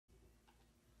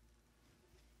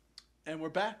And we're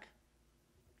back.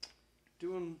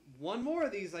 Doing one more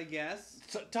of these, I guess.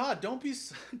 So, Todd, don't be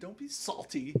salty. Don't be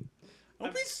salty.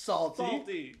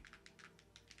 Salty.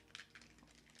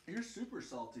 You're super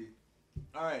salty.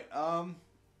 All right.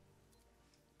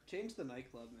 Change the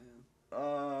nightclub,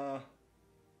 man.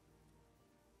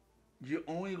 You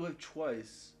only live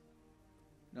twice.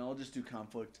 No, I'll just do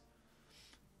conflict.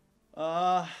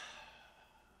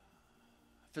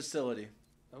 Facility.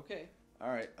 Okay. All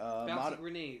right. Bouncy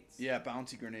grenades. Yeah,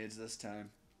 bouncy grenades this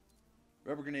time.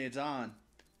 Rubber grenades on.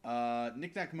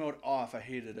 Knick-knack mode off. I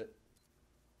hated it.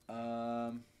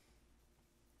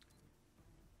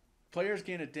 Players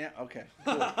gain a Okay,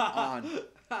 cool. On.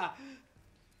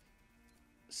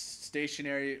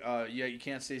 Stationary. Yeah, you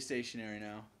can't stay stationary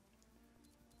now.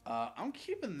 I'm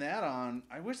keeping that on.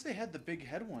 I wish they had the big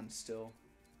head one still.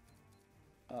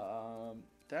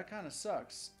 That kind of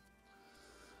sucks.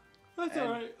 That's And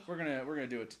alright. We're gonna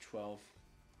do it to 12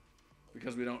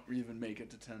 because we don't even make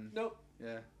it to 10. Nope.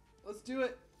 Yeah. Let's do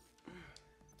it.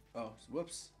 Oh,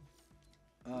 whoops.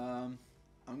 I'm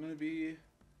gonna be.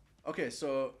 Okay,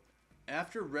 so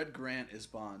after Red Grant is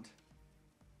Bond.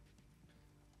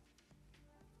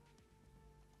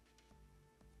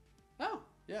 Oh,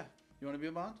 Yeah. You want to be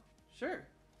a Bond? sure.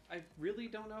 I really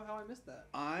don't know how I missed that.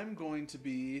 I'm going to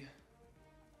be.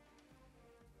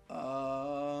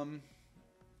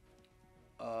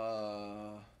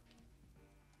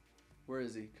 Where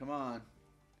is he? Come on.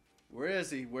 Where is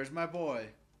he? Where's my boy?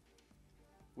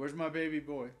 Where's my baby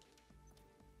boy?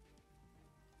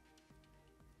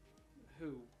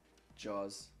 Who?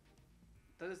 Jaws.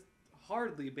 That is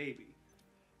hardly a baby.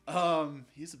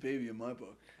 He's a baby in my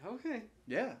book. Okay.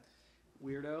 Yeah.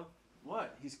 Weirdo.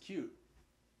 What? He's cute.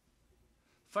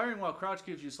 Firing while crouched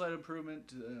gives you slight improvement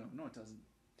to... no, it doesn't.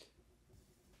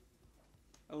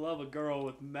 I love a girl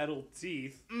with metal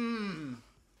teeth. Mmm.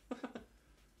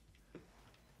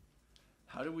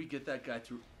 How did we get that guy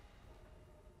through?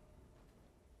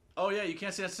 Oh, yeah, you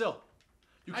can't stand still.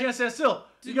 You can't stand still.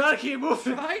 You gotta keep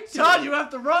moving. Todd, you have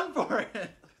to run for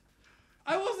it.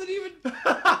 I wasn't even...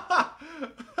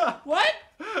 What?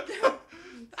 The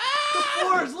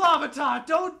floor is lava, Todd.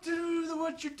 Don't do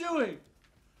what you're doing.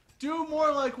 Do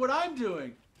more like what I'm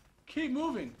doing. Keep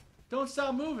moving. Don't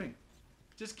stop moving.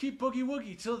 Just keep boogie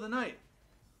woogie till the night.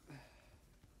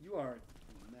 You are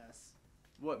a mess.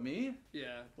 What, me?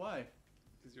 Yeah, Why?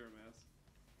 because you're a mess.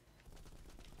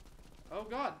 Oh,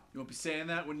 God. You won't be saying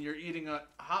that when you're eating a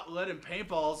hot lead and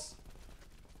paintballs.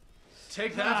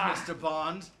 Take that, Mr.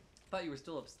 Bond. Thought you were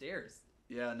still upstairs.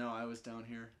 Yeah, no, I was down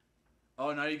here.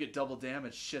 Oh, now you get double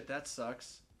damage. Shit, that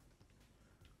sucks.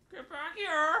 Get back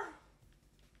here.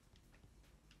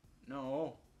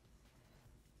 No.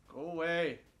 Go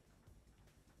away.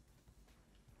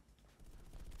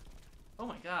 Oh,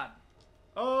 my God.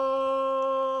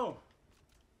 Oh!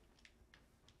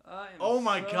 I am Oh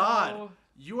my so God.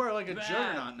 You are like a bad.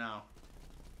 juggernaut now.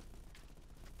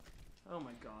 Oh,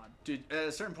 my God. Dude, at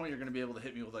a certain point, you're going to be able to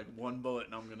hit me with like one bullet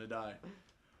and I'm going to die.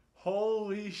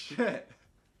 Holy shit.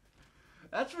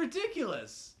 That's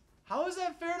ridiculous. How is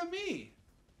that fair to me?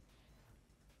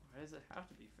 Why does it have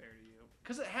to be fair to you?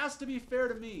 Because it has to be fair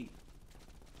to me.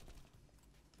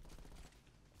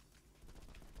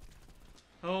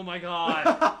 Oh, my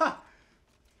God.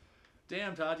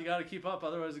 Damn, Todd, you got to keep up.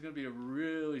 Otherwise, it's going to be a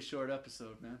really short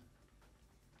episode, man.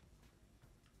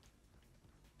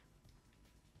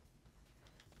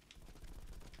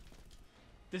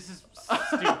 This is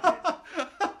stupid.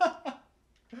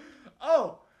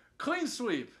 Oh, clean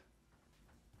sweep.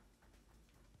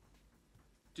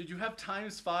 Dude, you have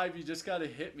 ×5. You just got to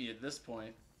hit me at this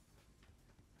point.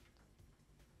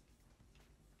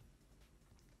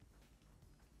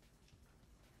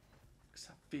 Cause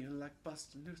I feel like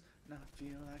busting loose, and I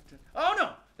feel like to... Oh, no!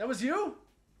 That was you?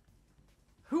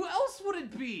 Who else would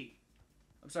it be?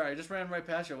 I'm sorry, I just ran right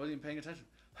past you. I wasn't even paying attention.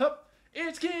 Hup!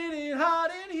 It's getting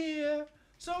hot in here,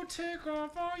 so take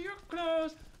off all your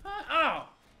clothes. Oh!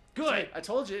 Good. Sorry, I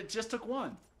told you, it just took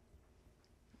one.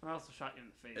 I also shot you in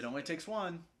the face. It only takes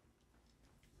one.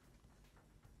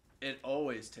 It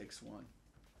always takes one.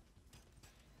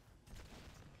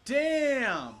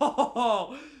 Damn!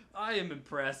 Oh, I am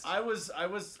impressed. I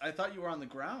thought you were on the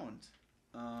ground.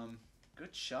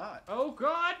 Good shot. Oh,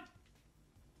 God.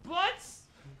 Butts?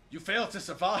 You failed to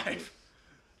survive.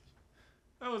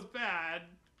 That was bad.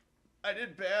 I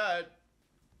did bad.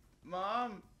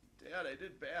 Mom, Dad, I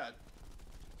did bad.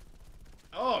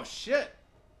 Oh, shit.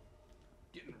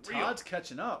 Getting Todd's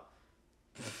catching up.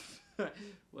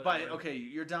 Whatever. Okay,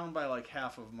 you're down by like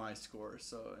half of my score,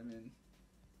 so, I mean...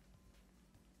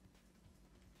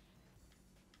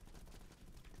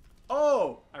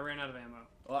 Oh! I ran out of ammo.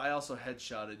 Well, I also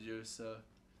headshotted you, so...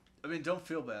 I mean, don't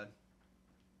feel bad.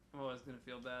 I'm always gonna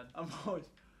feel bad. How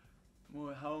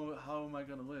am I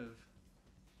gonna live?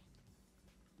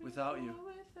 Without you.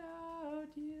 Without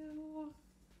you.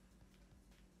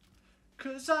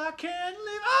 'Cause I can't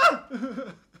live... Ah!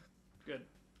 Good.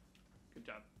 Good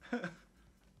job.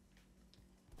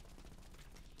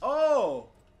 Oh!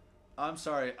 I'm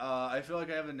sorry. I feel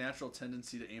like I have a natural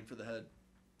tendency to aim for the head.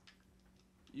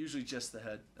 Usually just the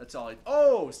head. That's all I...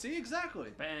 Oh! See? Exactly.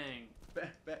 Bang. Bang.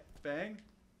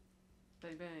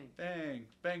 Bang, bang. Bang.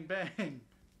 Bang, bang.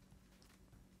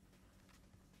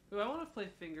 Ooh, I want to play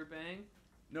finger bang.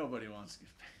 Nobody wants to get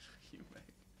banged like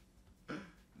you,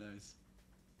 mate. Nice.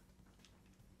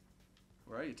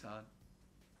 Where are you, Todd?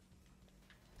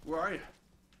 Where are you?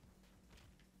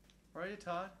 Where are you,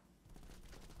 Todd?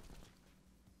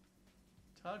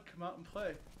 Todd, come out and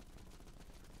play.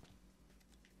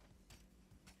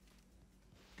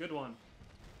 Good one.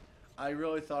 I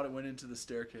really thought it went into the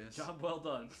staircase. Job well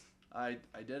done. I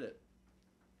did it.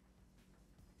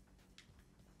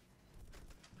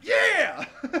 Yeah!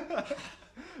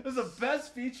 This is the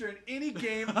best feature in any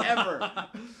game ever.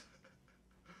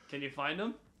 Can you find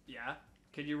them? Yeah.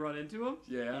 Can you run into them?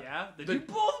 Yeah. Yeah. Then you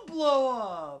both blow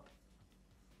up.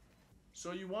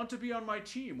 So you want to be on my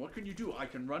team? What can you do? I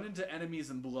can run into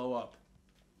enemies and blow up.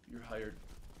 You're hired.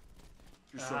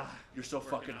 You're so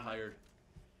fucking hired.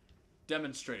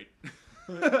 Demonstrate.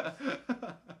 You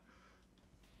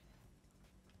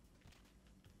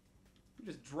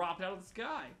just dropped out of the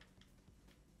sky.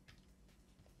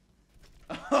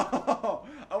 Oh,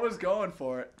 I was going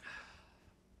for it.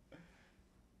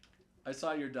 I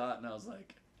saw your dot and I was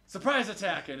like, surprise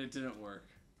attack, and it didn't work.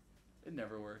 It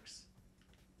never works.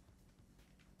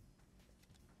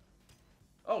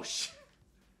 Oh, shit.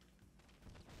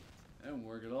 That didn't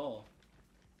work at all.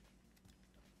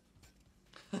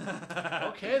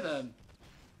 Okay, then.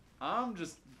 I'm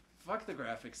just... Fuck the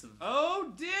graphics of...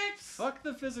 Oh, dicks! Fuck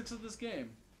the physics of this game.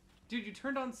 Dude, you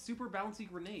turned on super bouncy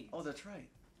grenades. Oh, that's right.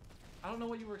 I don't know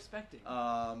what you were expecting.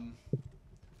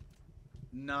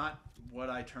 Not what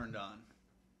I turned on.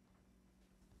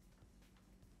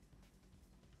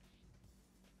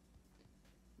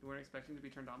 You weren't expecting to be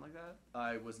turned on like that?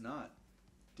 I was not.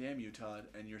 Damn you, Todd,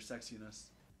 and your sexiness.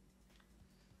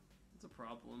 It's a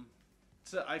problem.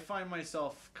 So I find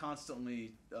myself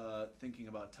constantly thinking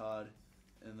about Todd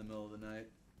in the middle of the night.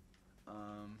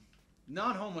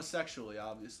 Non-homosexually,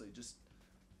 obviously. Just,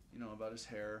 you know, about his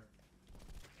hair,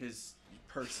 his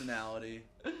personality,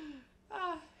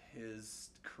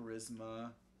 his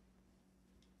charisma,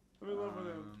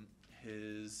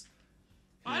 his...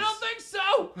 I don't think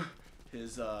so!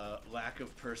 His lack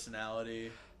of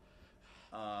personality,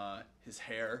 his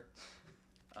hair,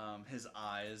 his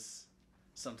eyes.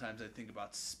 Sometimes I think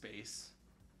about space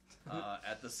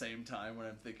at the same time when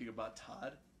I'm thinking about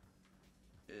Todd.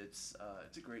 It's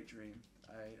a great dream.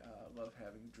 I love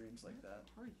having dreams like that.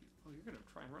 Where are you? Oh, you're gonna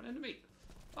try and run into me.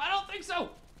 I don't think so!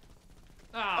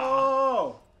 Ah.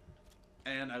 Oh!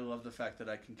 And I love the fact that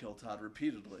I can kill Todd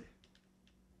repeatedly.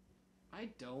 I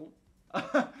don't.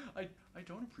 I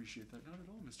don't appreciate that, not at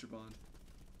all, Mr. Bond.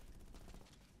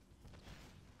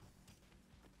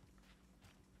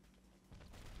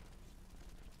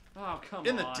 Oh, come on.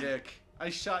 In the dick. I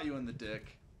shot you in the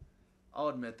dick. I'll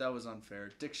admit, that was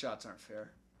unfair. Dick shots aren't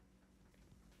fair.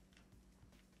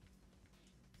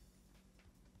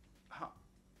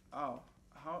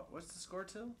 What's the score,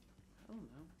 Till? I don't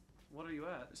know. What are you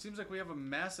at? It seems like we have a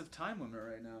massive time limit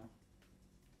right now.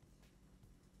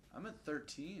 I'm at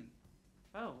 13.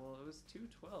 Oh, well, it was 2:12,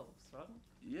 so I don't...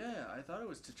 Yeah, I thought it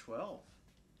was to 12.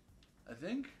 I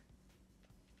think?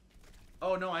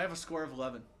 Oh, no, I have a score of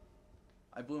 11.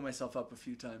 I blew myself up a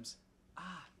few times.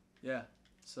 Ah. Yeah,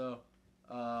 so,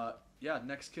 yeah,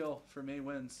 next kill for me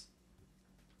wins.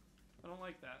 I don't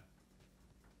like that.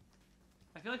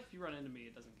 I feel like if you run into me,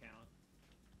 it doesn't count.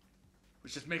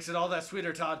 Which just makes it all that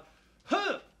sweeter, Todd.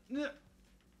 Huh!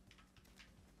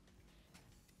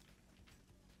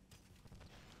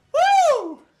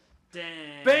 Woo!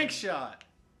 Dang. Bank shot.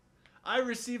 I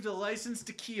received a license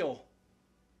to kill.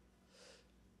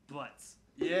 Butts.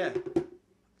 Yeah.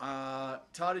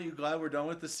 Todd, are you glad we're done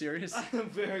with the series?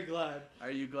 I'm very glad. Are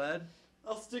you glad?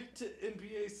 I'll stick to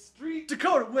NBA Street.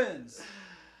 Dakota wins.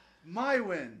 My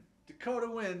win. Dakota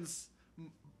wins.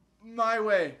 My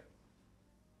way.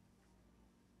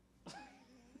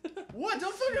 What?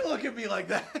 Don't fucking look at me like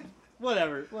that.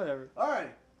 Whatever. All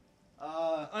right.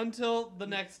 Until the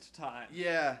next time.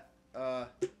 Yeah. Au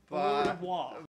revoir.